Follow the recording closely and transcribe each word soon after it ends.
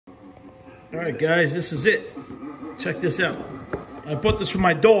All right, guys, this is it. Check this out. I bought this for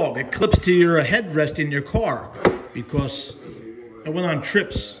my dog. It clips to your headrest in your car because I went on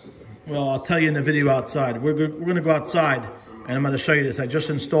trips. Well, I'll tell you in the video outside. We're going to go outside, and I'm going to show you this. I just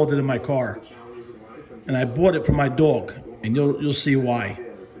installed it in my car, and I bought it for my dog, and you'll see why.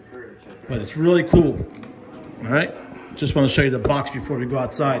 But it's really cool. All right? Just want to show you the box before we go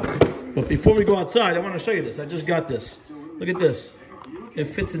outside. But before we go outside, I want to show you this. I just got this. Look at this. It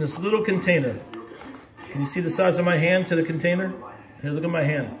fits in this little container. Can you see the size of my hand to the container? Here, look at my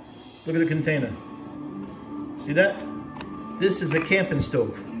hand. Look at the container. See that? This is a camping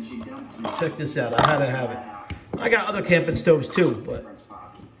stove. Check this out. I had to have it. I got other camping stoves too, but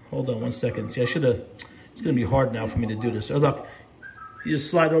hold on one second. See, I should have. It's going to be hard now for me to do this. Oh, look. You just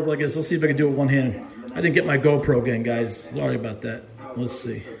slide over like this. Let's see if I can do it with one hand. I didn't get my GoPro again, guys. Sorry about that. Let's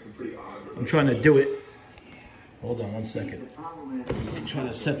see. I'm trying to do it. Hold on one second. I'm trying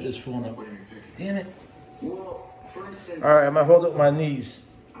to set this phone up. Damn it. All right, I'm going to hold it with my knees.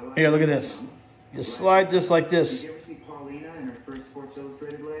 Here, look at this. You slide this like this.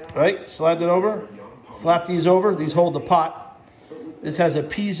 Right? Slide it over. Flap these over. These hold the pot. This has a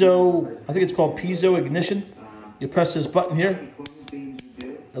piezo, I think it's called piezo ignition. You press this button here.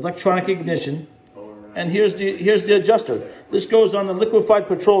 Electronic ignition. And here's the adjuster. This goes on the liquefied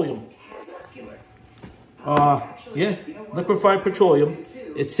petroleum. Yeah, liquefied petroleum.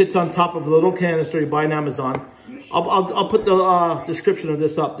 It sits on top of the little canister you buy on Amazon. I'll put the description of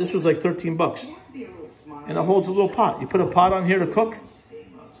this up. This was like 13 bucks. And it holds a little pot. You put a pot on here to cook.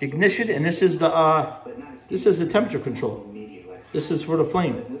 Ignition, and this is the temperature control. This is for the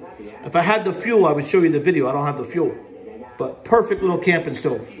flame. If I had the fuel, I would show you the video. I don't have the fuel. But perfect little camping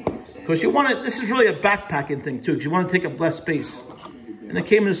stove. Because you want it, this is really a backpacking thing too, because you want to take up less space. And it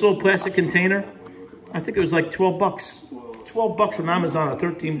came in this little plastic container. I think it was like 12 bucks. 12 bucks from Amazon or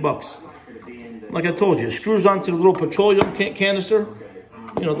 13 bucks. Like I told you, it screws onto the little petroleum canister.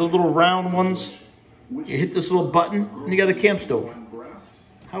 You know, the little round ones. You hit this little button, and you got a camp stove.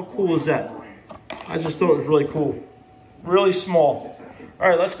 How cool is that? I just thought it was really cool. Really small. All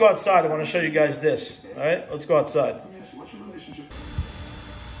right, let's go outside. I want to show you guys this. All right, let's go outside.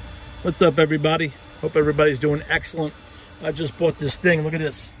 What's up, everybody? Hope everybody's doing excellent. I just bought this thing. Look at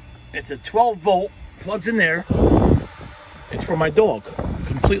this. It's a 12 volt, plugs in there. It's for my dog.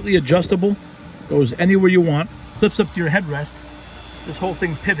 Completely adjustable. Goes anywhere you want. Clips up to your headrest. This whole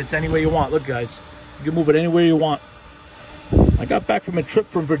thing pivots any way you want. Look, guys. You can move it anywhere you want. I got back from a trip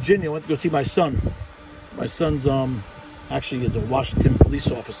from Virginia. I went to go see my son. My son's actually is a Washington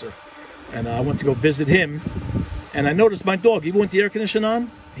police officer. And I went to go visit him. And I noticed my dog, even with the air conditioning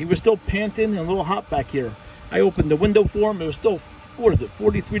on, he was still panting and a little hot back here. I opened the window for him. It was still, what is it,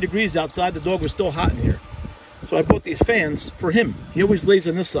 43 degrees outside. The dog was still hot in here. So I bought these fans for him. He always lays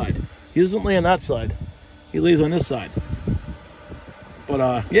on this side. He doesn't lay on that side. He lays on this side.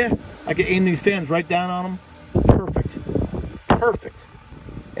 But yeah, I can aim these fans right down on him. Perfect. Perfect.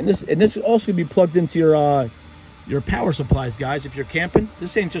 And this also can be plugged into your power supplies, guys. If you're camping,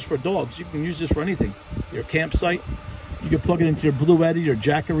 this ain't just for dogs. You can use this for anything. Your campsite. You can plug it into your Bluetti, your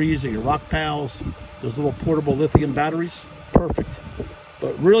Jackeries, or your Rock Pals. Those little portable lithium batteries. Perfect.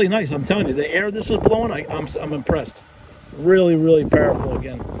 But really nice. I'm telling you, the air this is blowing, I'm impressed. Really, really powerful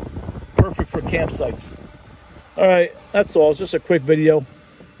again. Perfect for campsites. All right, that's all. It's just a quick video.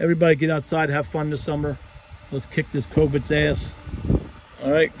 Everybody get outside, have fun this summer. Let's kick this COVID's ass.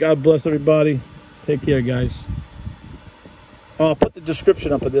 All right, God bless everybody. Take care, guys. I'll put the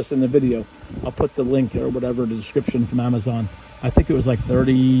description up of this in the video. I'll put the link or whatever, the description from Amazon. I think it was like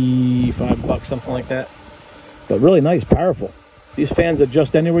 35 bucks, something like that. But really nice, powerful. These fans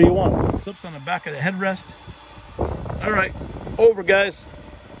adjust anywhere you want. Clips on the back of the headrest. All right, over, guys.